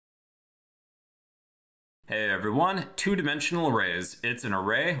Hey everyone, two-dimensional arrays. It's an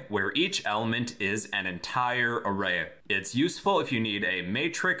array where each element is an entire array. It's useful if you need a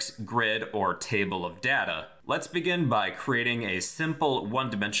matrix, grid, or table of data. Let's begin by creating a simple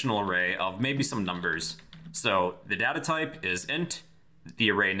one-dimensional array of maybe some numbers. So the data type is int,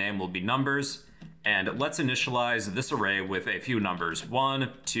 the array name will be numbers, and let's initialize this array with a few numbers, 1,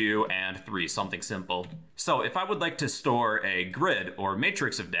 2, and 3, something simple. So if I would like to store a grid or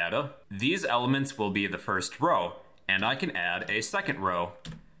matrix of data, these elements will be the first row, and I can add a second row.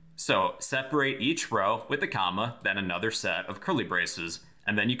 So separate each row with a comma, then another set of curly braces,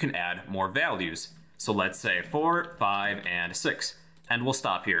 and then you can add more values. So let's say 4, 5, and 6. And we'll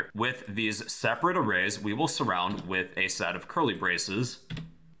stop here. With these separate arrays, we will surround with a set of curly braces.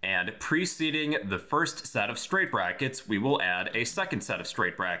 And preceding the first set of straight brackets, we will add a second set of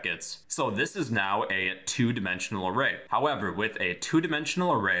straight brackets. So this is now a two-dimensional array. However, with a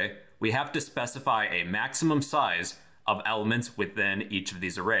two-dimensional array, we have to specify a maximum size of elements within each of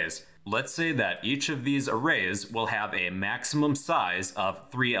these arrays. Let's say that each of these arrays will have a maximum size of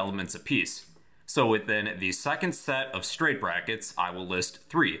 3 elements apiece. So within the second set of straight brackets, I will list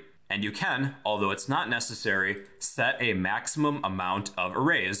 3. And you can, although it's not necessary, set a maximum amount of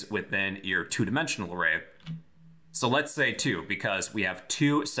arrays within your two-dimensional array. So let's say 2, because we have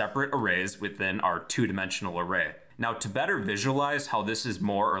 2 separate arrays within our two-dimensional array. Now, to better visualize how this is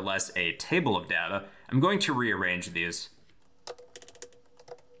more or less a table of data, I'm going to rearrange these.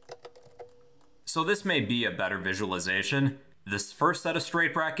 So this may be a better visualization. This first set of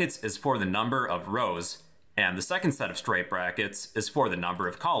straight brackets is for the number of rows, and the second set of straight brackets is for the number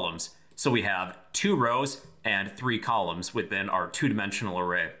of columns. So we have 2 rows and 3 columns within our two-dimensional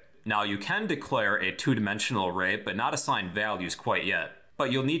array. Now you can declare a two-dimensional array but not assign values quite yet,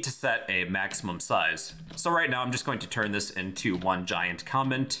 but you'll need to set a maximum size. So right now I'm just going to turn this into one giant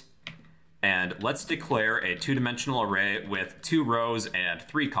comment, and let's declare a two-dimensional array with 2 rows and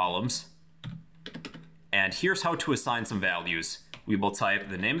 3 columns. And here's how to assign some values. We will type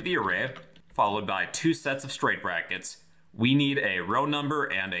the name of the array, followed by 2 sets of straight brackets. We need a row number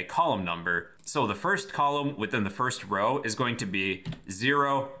and a column number. So the first column within the first row is going to be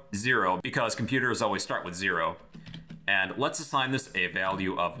 0, 0, because computers always start with 0. And let's assign this a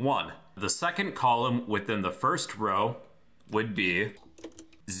value of 1. The second column within the first row would be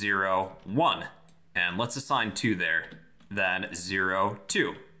 0, 1. And let's assign 2 there. Then 0,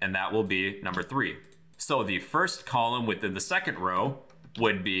 2. And that will be number 3. So the first column within the second row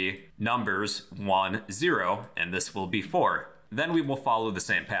would be numbers 1, 0, and this will be 4. Then we will follow the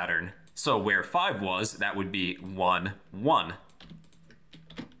same pattern. So where 5 was, that would be 1, 1.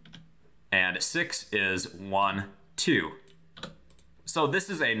 And 6 is 1, 2. So this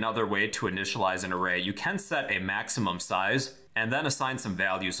is another way to initialize an array. You can set a maximum size and then assign some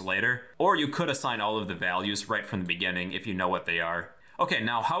values later, or you could assign all of the values right from the beginning if you know what they are. Okay,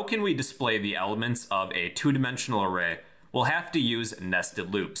 now how can we display the elements of a two-dimensional array? We'll have to use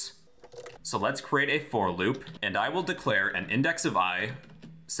nested loops. So let's create a for loop, and I will declare an index of I,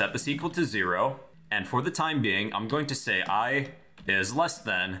 set this equal to 0, and for the time being, I'm going to say I is less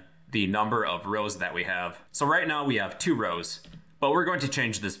than the number of rows that we have. So right now we have 2 rows, but we're going to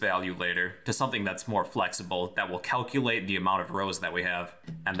change this value later to something that's more flexible that will calculate the amount of rows that we have,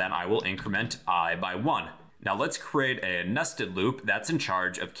 and then I will increment I by 1. Now let's create a nested loop that's in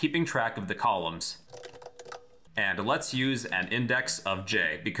charge of keeping track of the columns. And let's use an index of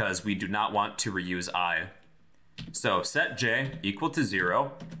j because we do not want to reuse I. So set j equal to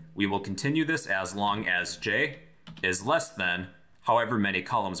 0. We will continue this as long as j is less than however many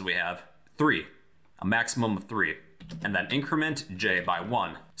columns we have, 3, a maximum of 3. And then increment j by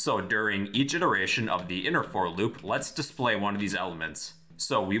 1. So during each iteration of the inner for loop, let's display one of these elements.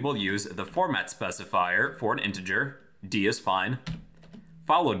 So we will use the format specifier for an integer, d is fine,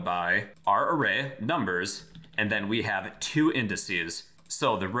 followed by our array, numbers, and then we have 2 indices.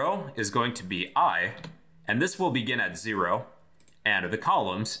 So the row is going to be I, and this will begin at 0, and the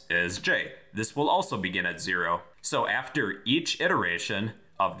columns is j. This will also begin at 0. So after each iteration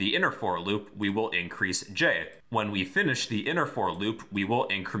of the inner for loop, we will increase j. When we finish the inner for loop, we will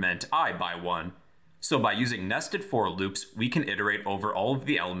increment I by 1. So by using nested for loops, we can iterate over all of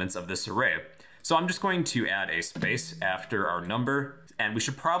the elements of this array. So I'm just going to add a space after our number, and we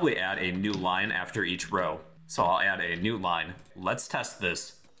should probably add a new line after each row. So I'll add a new line. Let's test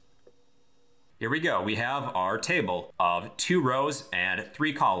this. Here we go. We have our table of 2 rows and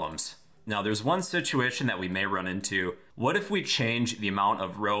 3 columns. Now there's one situation that we may run into. What if we change the amount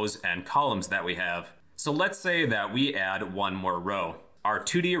of rows and columns that we have? So let's say that we add 1 more row. Our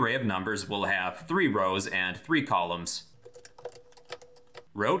 2D array of numbers will have 3 rows and 3 columns.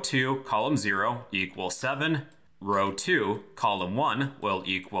 row 2, column 0 equals 7, row 2, column 1 will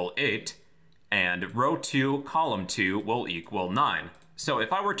equal 8, and row 2, column 2 will equal 9. So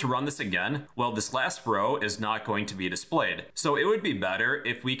if I were to run this again, well, this last row is not going to be displayed. So it would be better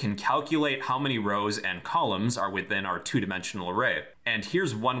if we can calculate how many rows and columns are within our two-dimensional array. And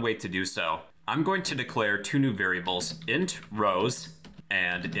here's one way to do so. I'm going to declare two new variables, int rows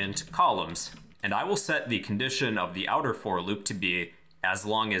and int columns. And I will set the condition of the outer for loop to be as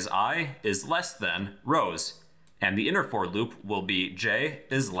long as I is less than rows. And the inner for loop will be j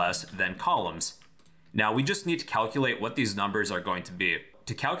is less than columns. Now we just need to calculate what these numbers are going to be.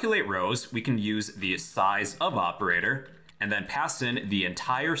 To calculate rows, we can use the size of operator and then pass in the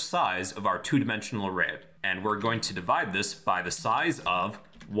entire size of our two-dimensional array. And we're going to divide this by the size of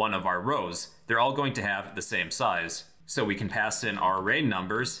one of our rows. They're all going to have the same size. So we can pass in our array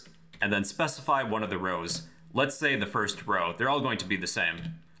numbers and then specify one of the rows. Let's say the first row. They're all going to be the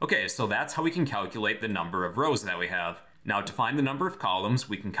same. Okay, so that's how we can calculate the number of rows that we have. Now to find the number of columns,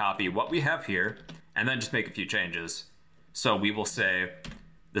 we can copy what we have here and then just make a few changes. So we will say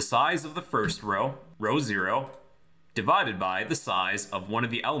the size of the first row, row 0, divided by the size of one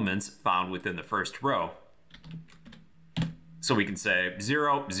of the elements found within the first row. So we can say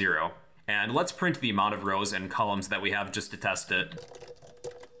 0, 0. And let's print the amount of rows and columns that we have just to test it.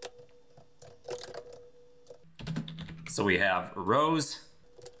 So we have rows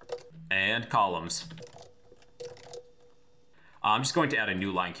and columns. I'm just going to add a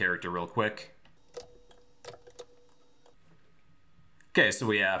new line character real quick. Okay, so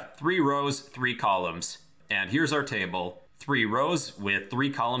we have 3 rows, 3 columns. And here's our table. 3 rows with 3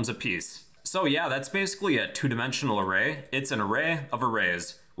 columns apiece. So yeah, that's basically a two-dimensional array. It's an array of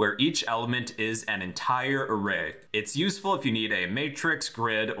arrays, where each element is an entire array. It's useful if you need a matrix,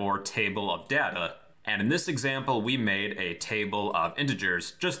 grid, or table of data. And in this example, we made a table of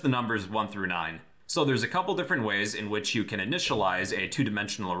integers, just the numbers 1 through 9. So there's a couple different ways in which you can initialize a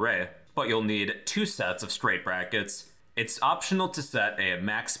two-dimensional array, but you'll need 2 sets of straight brackets. It's optional to set a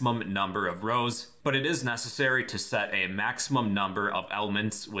maximum number of rows, but it is necessary to set a maximum number of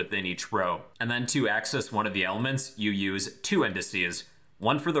elements within each row. And then to access one of the elements, you use 2 indices,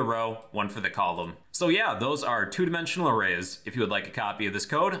 one for the row, one for the column. So yeah, those are two-dimensional arrays. If you would like a copy of this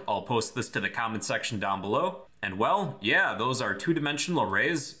code, I'll post this to the comment section down below. And well, yeah, those are two-dimensional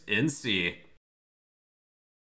arrays in C.